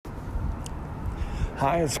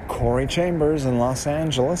Hi, it's Corey Chambers in Los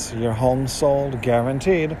Angeles. Your home sold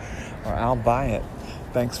guaranteed, or I'll buy it.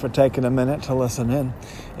 Thanks for taking a minute to listen in.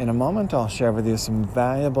 In a moment, I'll share with you some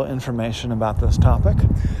valuable information about this topic.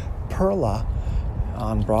 Perla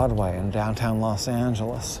on Broadway in downtown Los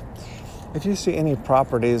Angeles. If you see any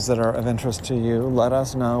properties that are of interest to you, let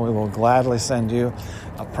us know. We will gladly send you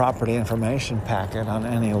a property information packet on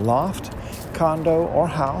any loft, condo, or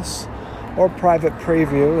house, or private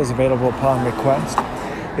preview is available upon request.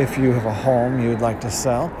 If you have a home you'd like to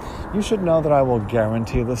sell, you should know that I will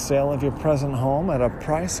guarantee the sale of your present home at a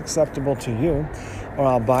price acceptable to you, or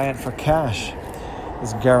I'll buy it for cash.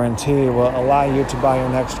 This guarantee will allow you to buy your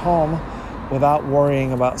next home without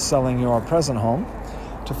worrying about selling your present home.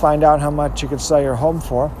 To find out how much you could sell your home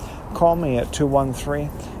for, call me at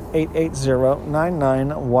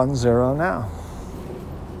 213-880-9910 now.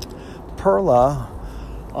 Perla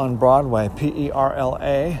on Broadway,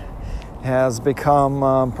 P-E-R-L-A, has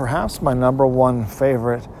become perhaps my number one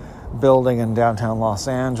favorite building in downtown Los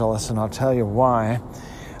Angeles, and I'll tell you why.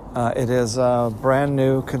 It is a brand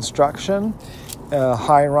new construction,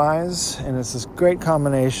 high-rise, and it's this great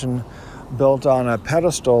combination built on a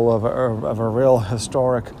pedestal of a real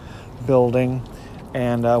historic building,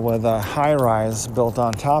 and with a high-rise built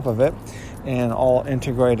on top of it, and all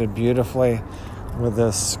integrated beautifully with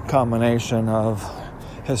this combination of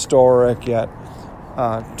historic yet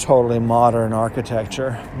totally modern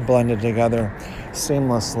architecture blended together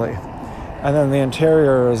seamlessly. And then the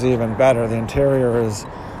interior is even better. The interior is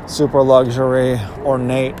super luxury,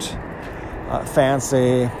 ornate,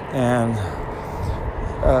 fancy, and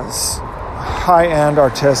high-end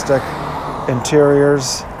artistic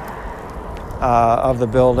interiors of the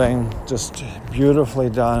building, just beautifully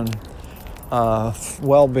done,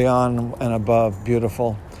 well beyond and above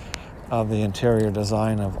beautiful of the interior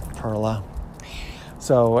design of Perla.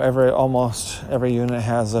 So almost every unit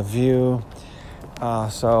has a view.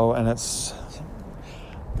 And it's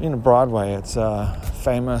Broadway. It's a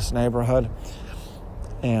famous neighborhood,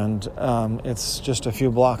 and it's just a few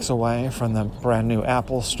blocks away from the brand new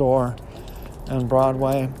Apple store on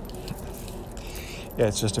Broadway.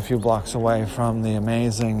 It's just a few blocks away from the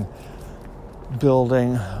amazing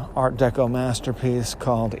building, Art Deco masterpiece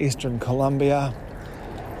called Eastern Columbia.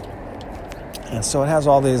 And so it has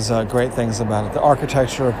all these great things about it. The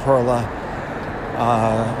architecture of Perla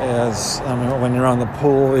when you're on the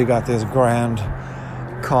pool, you got these grand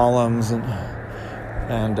columns and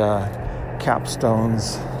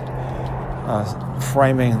capstones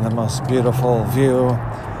framing the most beautiful view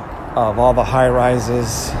of all the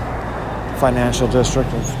high-rises, financial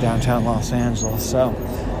district of downtown Los Angeles. So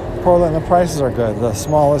Perla, and the prices are good. The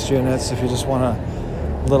smallest units, if you just want a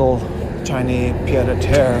little tiny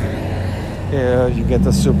pied-à-terre, you get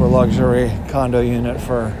the super luxury condo unit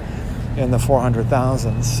for in the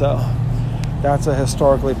 400,000. So that's a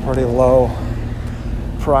historically pretty low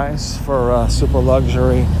price for a super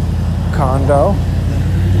luxury condo.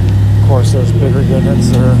 Of course, there's bigger units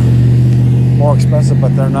that are more expensive,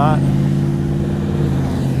 but they're not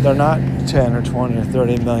 10 or 20 or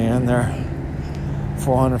 30 million. They're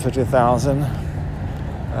 450,000,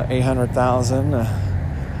 800,000,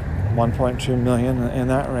 1.2 million, in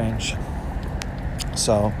that range.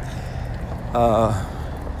 So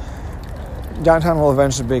downtown will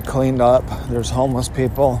eventually be cleaned up. There's homeless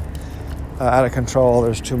people out of control.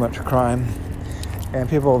 There's too much crime, and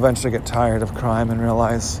people will eventually get tired of crime and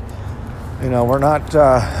realize, we're not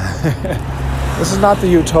this is not the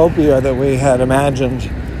utopia that we had imagined,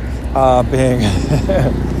 being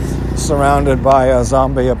surrounded by a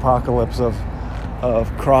zombie apocalypse of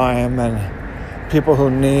crime and people who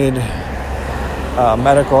need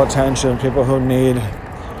medical attention, people who need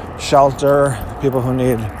shelter, people who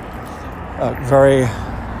need very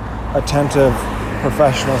attentive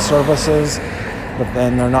professional services, but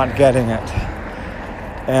then they're not getting it.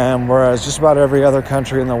 And whereas just about every other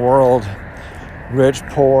country in the world, rich,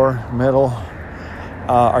 poor, middle,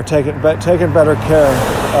 are taking better care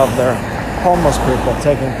of their homeless people,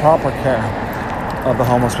 taking proper care of the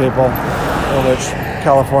homeless people, which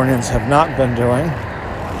Californians have not been doing.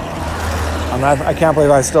 I can't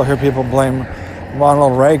believe I still hear people blame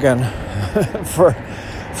Ronald Reagan for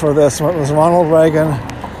this. It was Ronald Reagan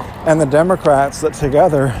and the Democrats that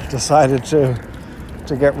together decided to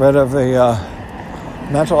get rid of the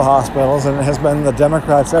mental hospitals, and it has been the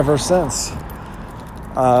Democrats ever since.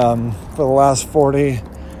 For the last 40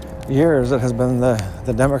 years, it has been the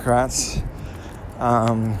Democrats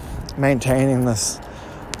maintaining this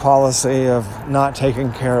policy of not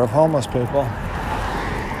taking care of homeless people.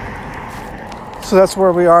 So that's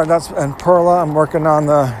where we are. That's in Perla. I'm working on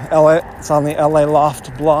it's on the LA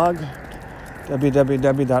Loft blog.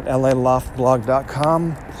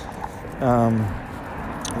 www.laloftblog.com.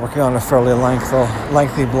 Working on a fairly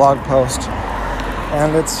lengthy blog post,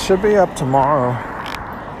 and it should be up tomorrow.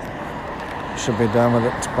 Should be done with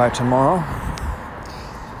it by tomorrow.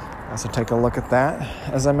 So take a look at that.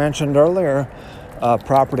 As I mentioned earlier, a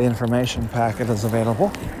property information packet is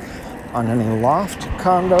available on any loft,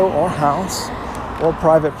 condo, or house, or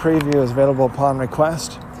private preview is available upon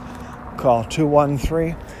request. Call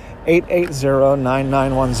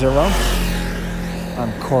 213-880-9910.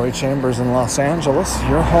 I'm Corey Chambers in Los Angeles.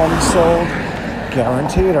 Your home sold,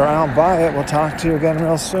 guaranteed, or I'll buy it. We'll talk to you again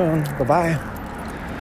real soon. Bye-bye.